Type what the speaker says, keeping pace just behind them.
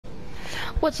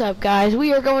What's up, guys?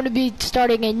 We are going to be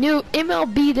starting a new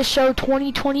MLB The Show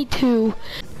 2022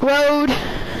 road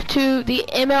to the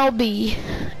MLB,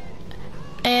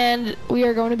 and we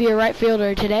are going to be a right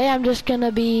fielder. Today I'm just going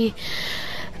to be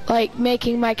like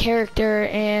making my character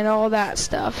and all that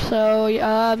stuff, so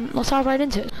let's hop right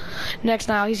into it. Next,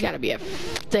 now he's got to be a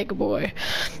thick boy.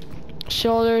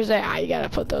 Shoulders, you gotta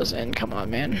put those in. Come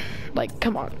on, man, like,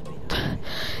 come on.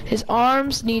 His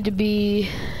arms need to be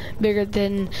bigger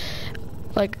than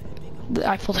like the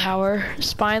Eiffel Tower.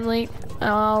 Spine length, I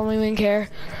don't even care.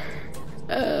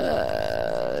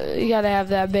 You gotta have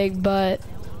that big butt.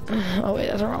 Oh wait,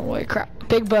 that's the wrong way. Crap.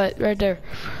 Big butt right there.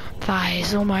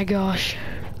 Thighs, oh my gosh.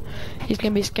 He's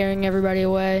gonna be scaring everybody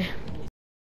away.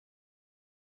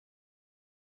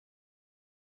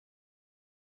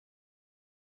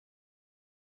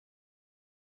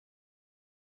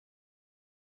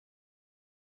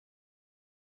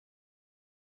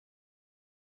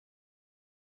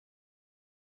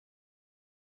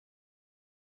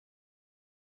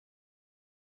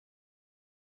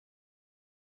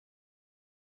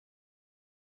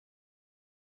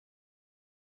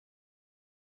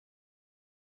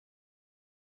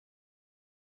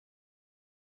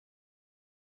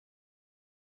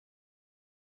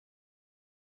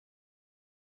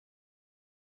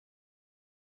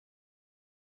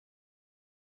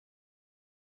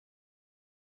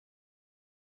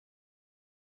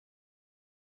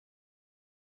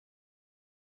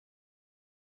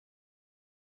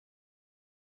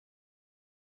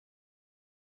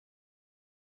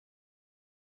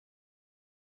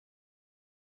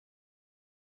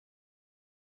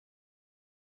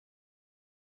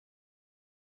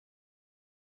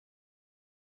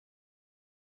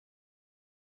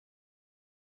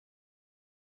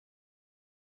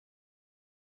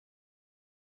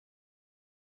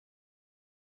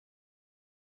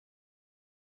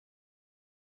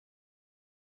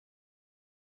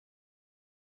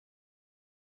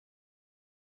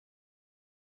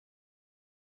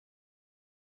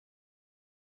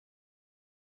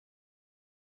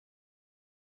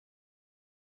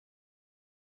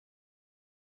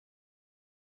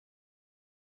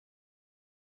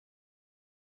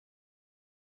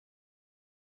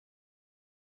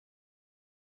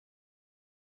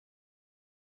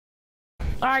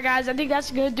 Alright, guys, I think that's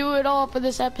gonna do it all for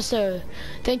this episode.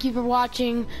 Thank you for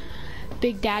watching.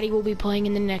 Big Daddy will be playing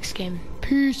in the next game.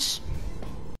 Peace.